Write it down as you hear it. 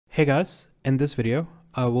Hey guys, in this video,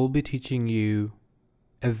 I will be teaching you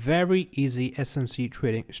a very easy SMC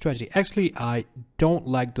trading strategy. Actually, I don't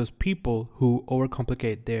like those people who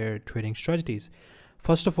overcomplicate their trading strategies.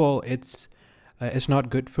 First of all, it's not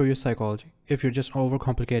good for your psychology. If you're just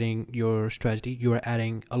overcomplicating your strategy, you are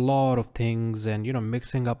adding a lot of things and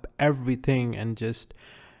mixing up everything and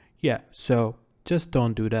so just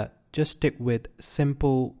don't do that. Just stick with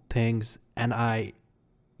simple things and I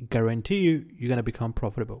guarantee you're going to become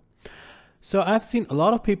profitable. So I've seen a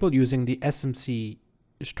lot of people using the SMC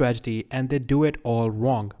strategy and they do it all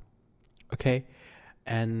wrong. Okay.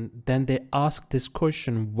 And then they ask this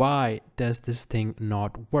question, why does this thing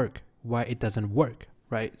not work? Why it doesn't work,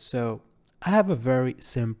 right? So I have a very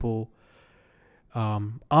simple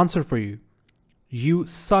answer for you. You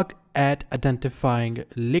suck at identifying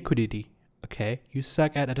liquidity. Okay. You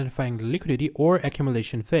suck at identifying liquidity or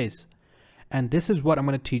accumulation phase. And this is what I'm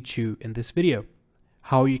going to teach you in this video.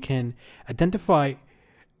 How you can identify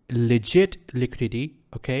legit liquidity,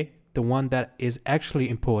 okay, the one that is actually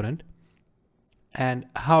important, and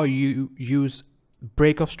how you use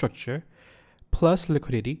break of structure plus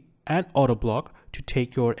liquidity and auto block to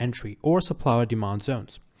take your entry or supply or demand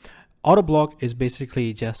zones. Auto block is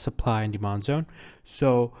basically just supply and demand zone.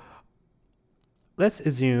 So let's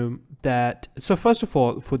assume that, so first of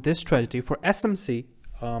all, for this strategy, for SMC,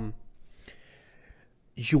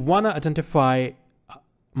 you want to identify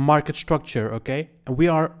market structure, okay? And we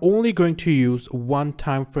are only going to use one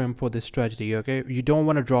time frame for this strategy, okay? You don't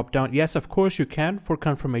want to drop down. Yes, of course you can for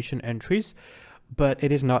confirmation entries, but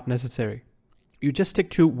it is not necessary. You just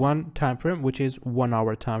stick to one time frame, which is 1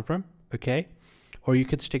 hour time frame, okay? Or you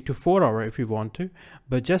could stick to 4 hour if you want to,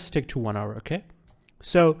 but just stick to 1 hour, okay?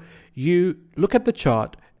 So you look at the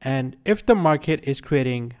chart, and if the market is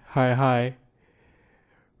creating higher high,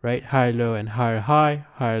 right, higher low and higher high,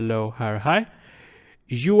 higher low, higher high,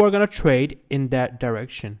 you are going to trade in that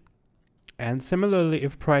direction. And similarly,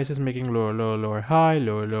 if price is making lower low, lower high,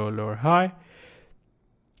 lower low, lower high,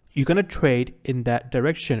 you're going to trade in that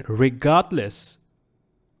direction regardless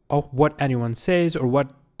of what anyone says or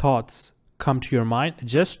what thoughts come to your mind.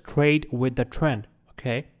 Just trade with the trend,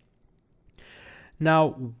 okay?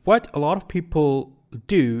 Now, what a lot of people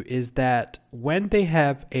do is that when they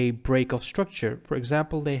have a break of structure, for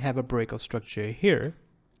example, they have a break of structure here,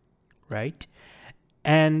 right?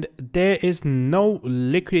 And there is no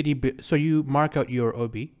liquidity. So you mark out your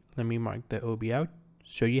OB. Let me mark the OB out.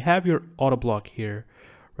 So you have your auto block here,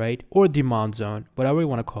 right? Or demand zone, whatever you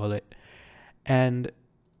want to call it. And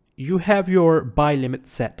you have your buy limit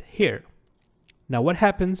set here. Now what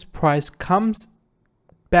happens? Price comes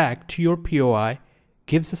back to your POI,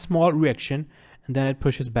 gives a small reaction, and then it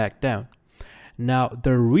pushes back down. Now,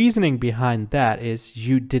 the reasoning behind that is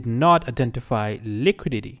you did not identify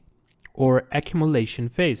liquidity or accumulation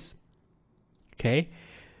phase. Okay,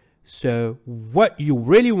 so what you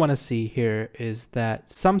really want to see here is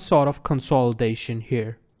that some sort of consolidation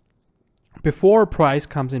here before price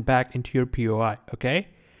comes in back into your POI. Okay,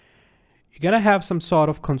 you're gonna have some sort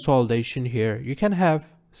of consolidation here. You can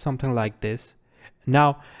have something like this.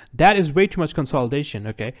 Now that is way too much consolidation,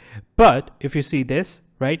 okay? But if you see this,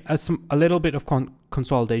 right, a little bit of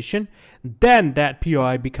consolidation, then that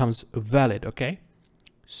POI becomes valid, okay?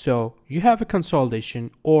 So you have a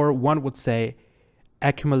consolidation, or one would say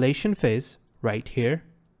accumulation phase right here,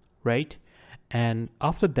 right? And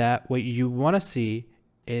after that, what you want to see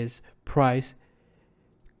is price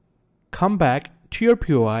come back to your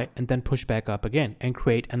POI and then push back up again and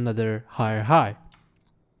create another higher high.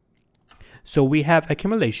 So we have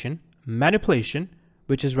accumulation, manipulation,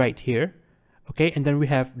 which is right here, okay? And then we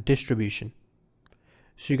have distribution.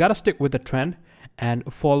 So you got to stick with the trend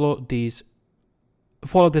and follow this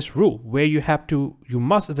rule where you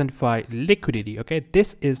must identify liquidity, okay?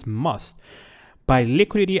 This is must. By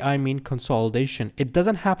liquidity, I mean consolidation. It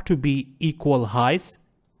doesn't have to be equal highs,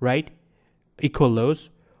 right? Equal lows,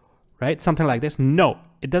 right? Something like this. No,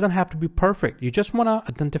 it doesn't have to be perfect. You just want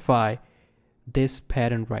to identify this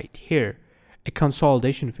pattern right here. A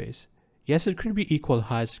consolidation phase. Yes, it could be equal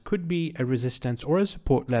highs, it could be a resistance or a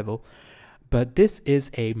support level, but this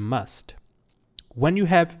is a must. When you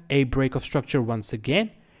have a break of structure once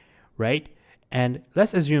again, right? And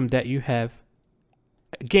let's assume that you have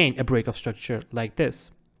again a break of structure like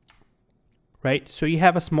this, right? So you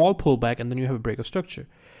have a small pullback and then you have a break of structure.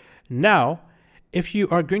 Now, if you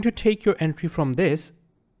are going to take your entry from this,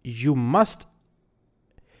 you must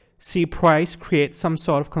see price create some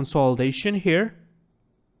sort of consolidation here,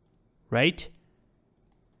 right?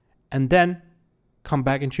 And then come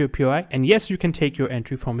back into your POI. And yes, you can take your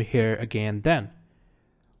entry from here again then,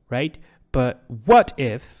 right? But what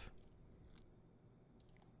if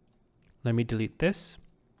Let me delete this.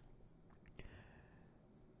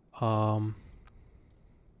 When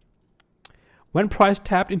price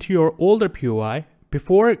tapped into your older POI,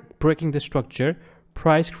 before breaking the structure,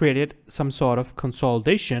 price created some sort of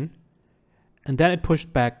consolidation and then it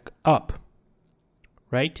pushed back up,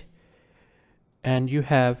 right? And you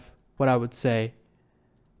have what I would say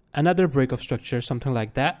another break of structure, something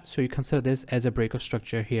like that. So you consider this as a break of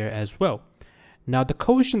structure here as well. Now the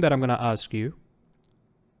question that I'm going to ask you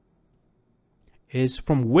is,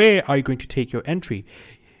 from where are you going to take your entry?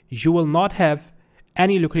 You will not have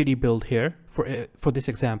any liquidity build here for this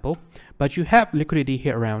example, but you have liquidity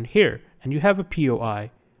here around here, and you have a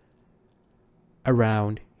POI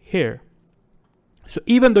around here. So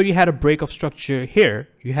even though you had a break of structure here,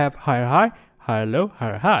 you have higher high, higher low,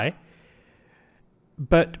 higher high,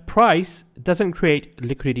 but price doesn't create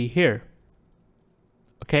liquidity here.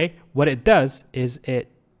 Okay, what it does is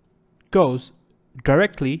it goes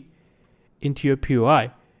directly into your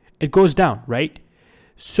POI. It goes down, right?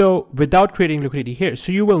 So without creating liquidity here,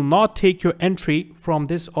 so you will not take your entry from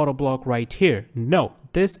this auto block right here. No,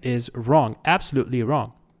 this is wrong, absolutely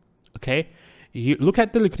wrong. Okay, you look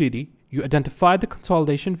at the liquidity, you identify the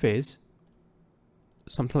consolidation phase,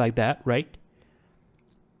 something like that, right?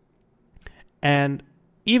 And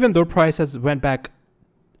even though price has went back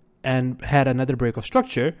and had another break of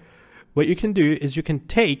structure, what you can do is you can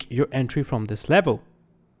take your entry from this level.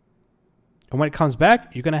 And when it comes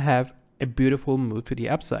back, you're going to have a beautiful move to the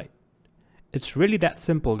upside. It's really that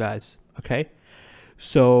simple, guys. Okay.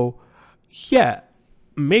 So yeah,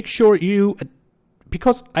 make sure you,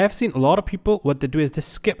 because I have seen a lot of people, what they do is they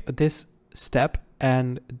skip this step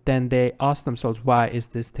and then they ask themselves, why is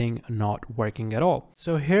this thing not working at all?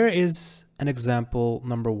 So here is an example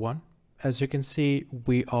number one. As you can see,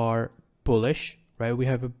 we are bullish, right? We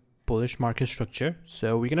have a bullish market structure.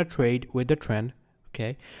 So we're going to trade with the trend.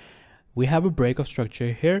 Okay. We have a break of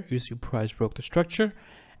structure here. You see price broke the structure.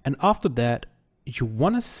 And after that, you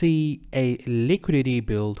want to see a liquidity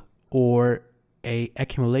build or a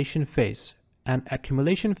accumulation phase. And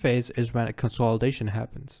accumulation phase is when a consolidation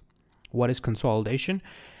happens. What is consolidation?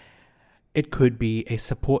 It could be a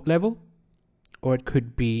support level, or it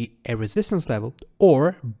could be a resistance level,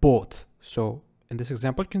 or both. So in this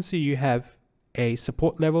example, you can see you have a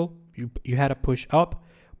support level. You had a push up,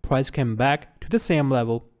 price came back to the same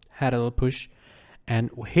level, had a little push,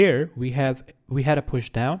 and here we had a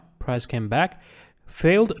push down, price came back,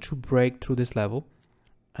 failed to break through this level,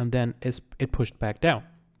 and then it pushed back down.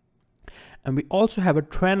 And we also have a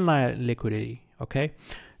trend line liquidity. Okay,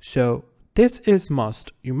 so this is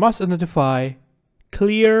must. You must identify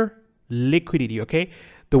clear liquidity. Okay,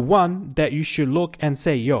 the one that you should look and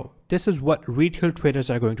say, yo, this is what retail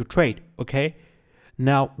traders are going to trade. Okay,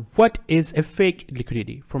 now what is a fake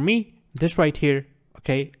liquidity? For me, this right here.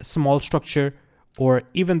 Okay, a small structure, or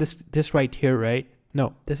even this right here, right?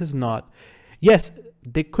 No, this is not. Yes,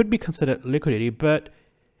 they could be considered liquidity, but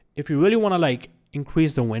if you really want to like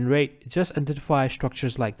increase the win rate, just identify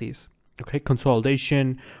structures like these. Okay,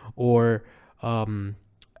 consolidation or a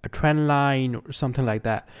trend line or something like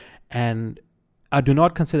that. And I do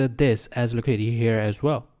not consider this as liquidity here as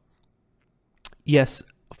well. Yes,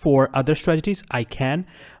 for other strategies I can,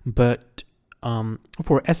 but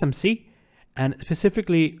for SMC, and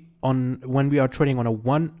specifically on when we are trading on a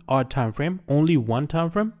 1 hour time frame, only one time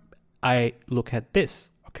frame, I look at this.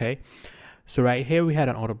 Okay, so right here we had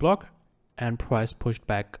an order block and price pushed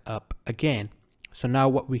back up again. So now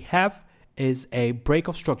what we have is a break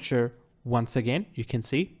of structure. Once again, you can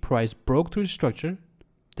see price broke through the structure,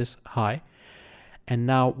 this high, and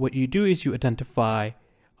now what you do is you identify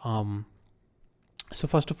so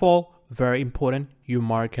first of all, very important, you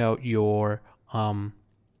mark out your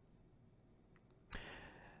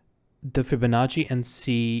the Fibonacci and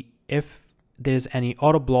see if there's any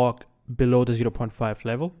auto block below the 0.5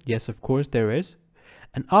 level. Yes, of course there is.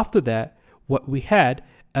 And after that, what we had,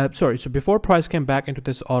 so before price came back into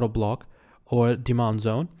this auto block or demand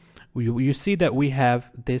zone, you see that we have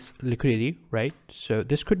this liquidity, right? So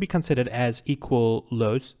this could be considered as equal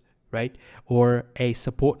lows, right? Or a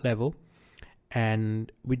support level.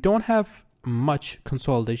 And we don't have much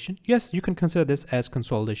consolidation. Yes, you can consider this as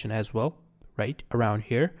consolidation as well, right? Around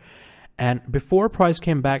here. And before price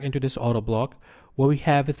came back into this auto block, what we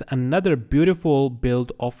have is another beautiful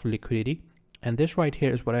build of liquidity. And this right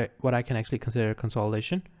here is what I can actually consider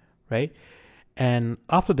consolidation, right? And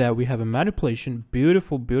after that, we have a manipulation,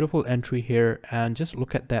 beautiful entry here. And just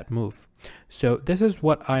look at that move. So this is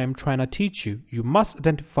what I am trying to teach you. You must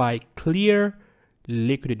identify clear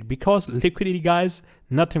liquidity, because liquidity, guys,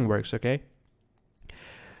 nothing works. Okay,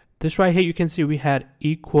 this right here, you can see we had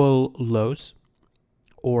equal lows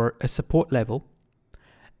or a support level,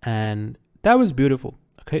 and that was beautiful.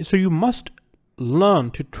 Okay, so you must learn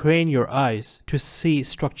to train your eyes to see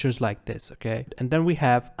structures like this. Okay, and then we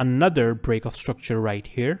have another break of structure right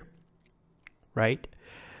here, right?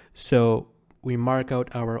 So we mark out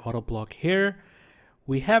our auto block here.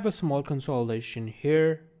 We have a small consolidation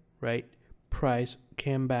here, right? Price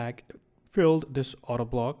came back, filled this auto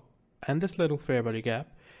block and this little fair value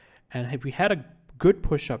gap, and we had a good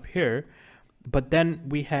push up here, but then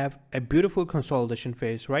we have a beautiful consolidation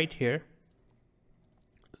phase right here.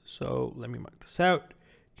 So let me mark this out.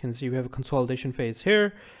 You can see we have a consolidation phase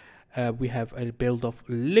here. We have a build of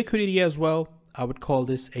liquidity as well. I would call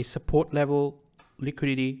this a support level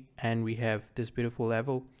liquidity, and we have this beautiful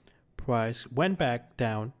level. Price went back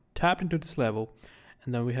down, tapped into this level,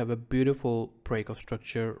 and then we have a beautiful break of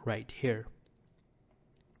structure right here.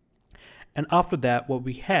 And after that, what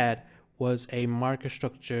we had was a market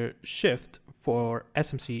structure shift for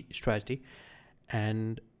SMC strategy,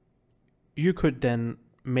 and you could then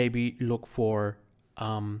maybe look for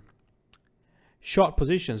short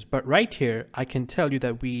positions. But right here, I can tell you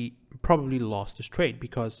that we probably lost this trade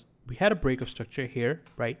because we had a break of structure here,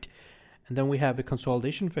 right? And then we have a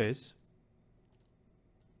consolidation phase.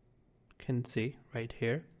 You can see right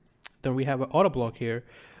here. Then we have an auto block here,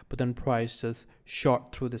 but then price just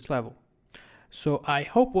short through this level. So I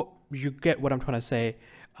hope you get what I'm trying to say.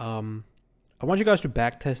 I want you guys to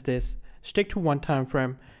back test this, stick to one time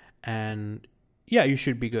frame, and yeah, you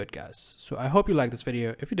should be good, guys. So I hope you liked this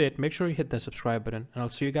video. If you did, make sure you hit the subscribe button, and I'll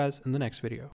see you guys in the next video.